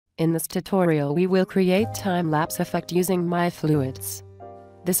In this tutorial we will create time-lapse effect using myfluids.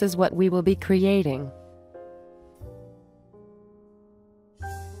 This is what we will be creating.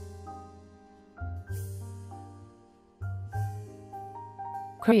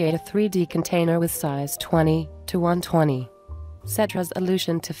 Create a 3D container with size 20 to 120. Set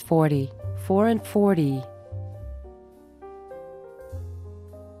resolution to 40, 4 and 40.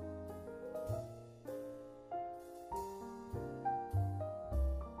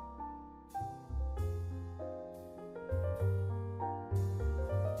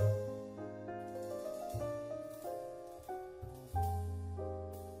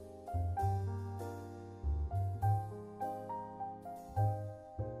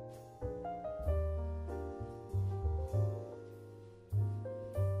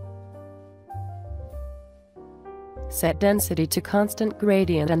 Set density to constant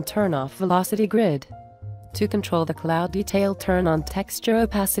gradient and turn off velocity grid. To control the cloud detail, turn on texture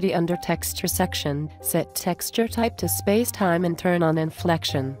opacity under texture section, set texture type to space-time and turn on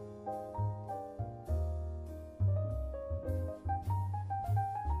inflection.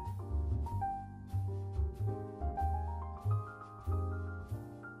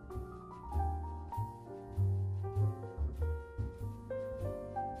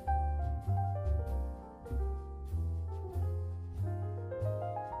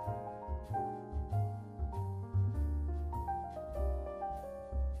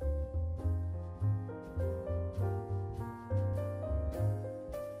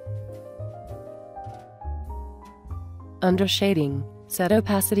 Under shading, set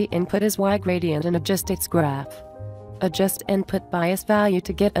opacity input as Y gradient and adjust its graph. Adjust input bias value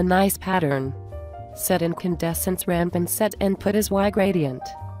to get a nice pattern. Set incandescence ramp and set input as Y gradient.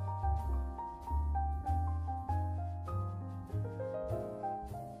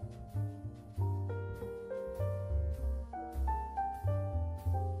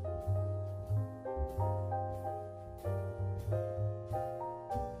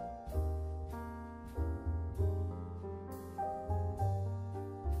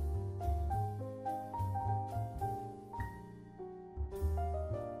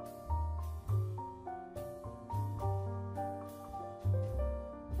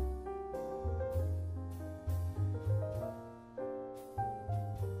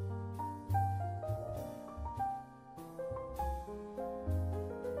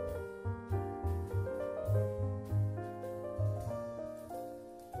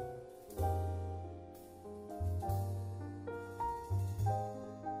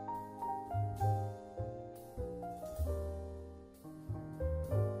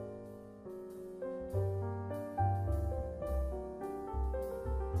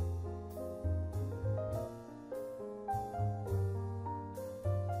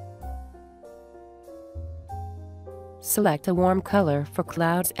 Select a warm color for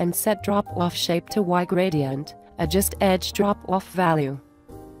clouds and set drop-off shape to Y gradient. Adjust edge drop-off value.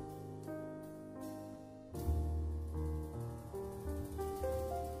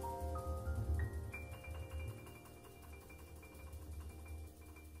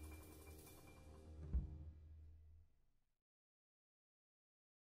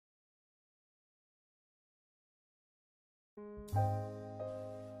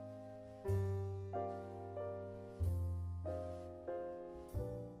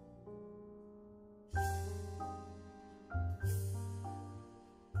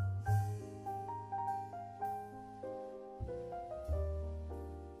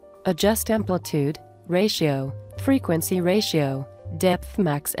 Adjust amplitude, ratio, frequency ratio, depth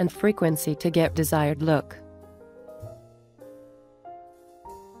max and frequency to get desired look.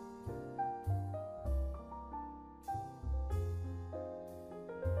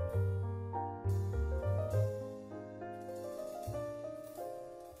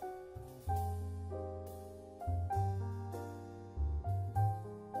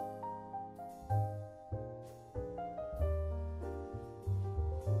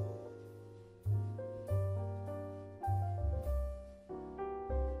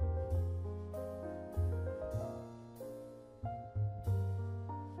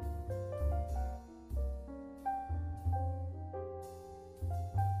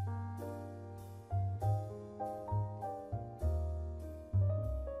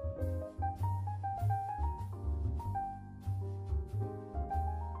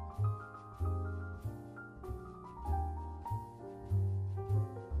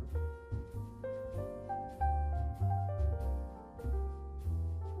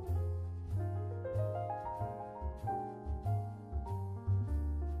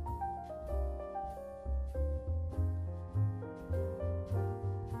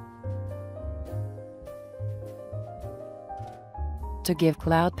 To give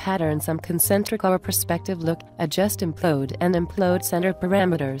cloud pattern some concentric or perspective look, adjust implode and implode center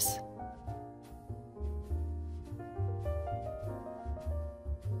parameters.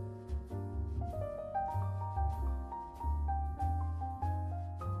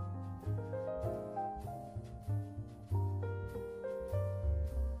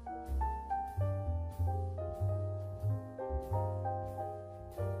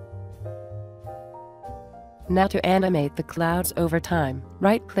 Now to animate the clouds over time,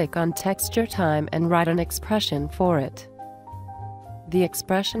 right-click on Texture Time and write an expression for it. The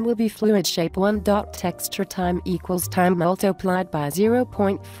expression will be fluid shape 1.texture time equals time multiplied by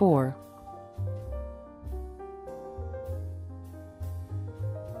 0.4.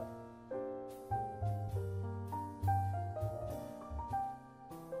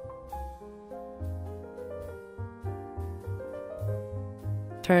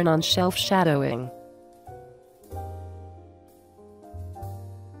 Turn on shelf shadowing.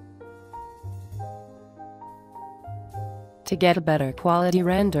 To get a better quality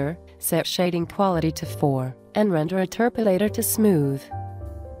render, set shading quality to 4 and render interpolator to smooth.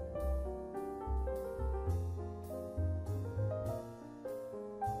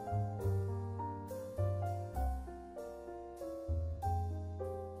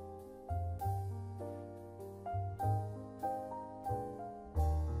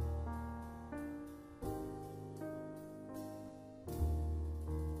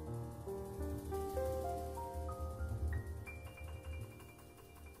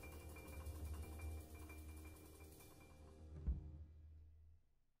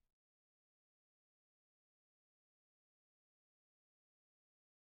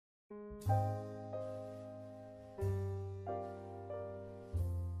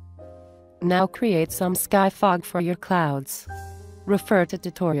 Now create some sky fog for your clouds. Refer to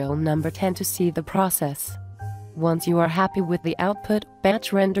tutorial number 10 to see the process. Once you are happy with the output,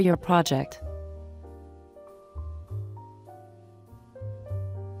 batch render your project.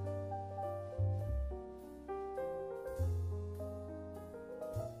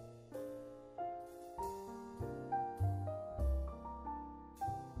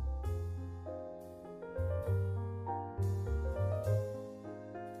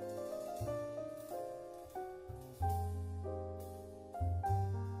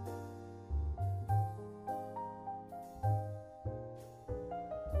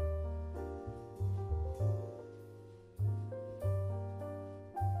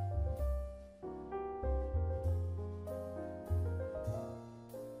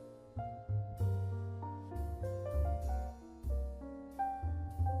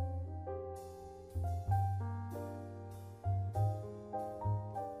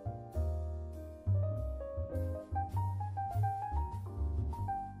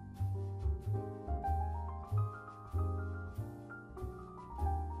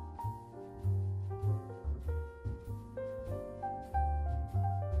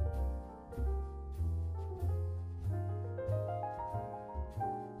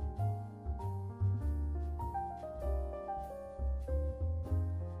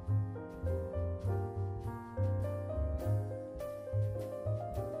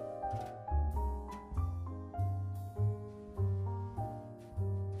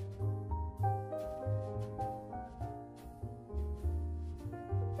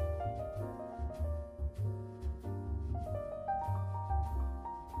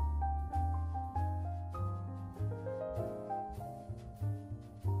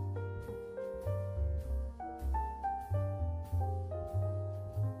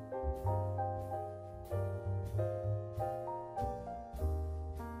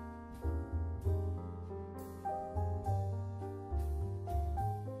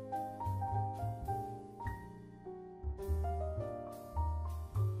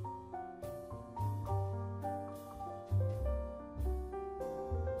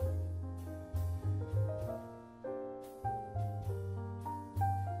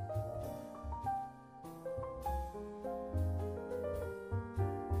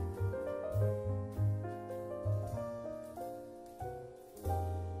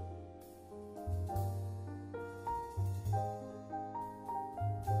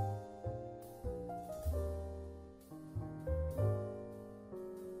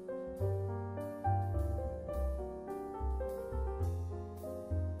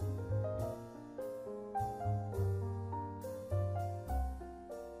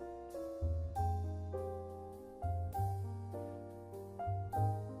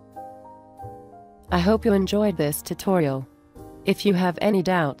 I hope you enjoyed this tutorial. If you have any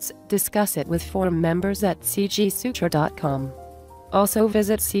doubts, discuss it with forum members at cgsutra.com. Also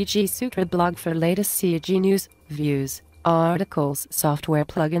visit CG Sutra blog for latest CG news, views, articles, software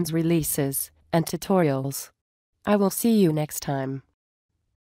plugins releases, and tutorials. I will see you next time.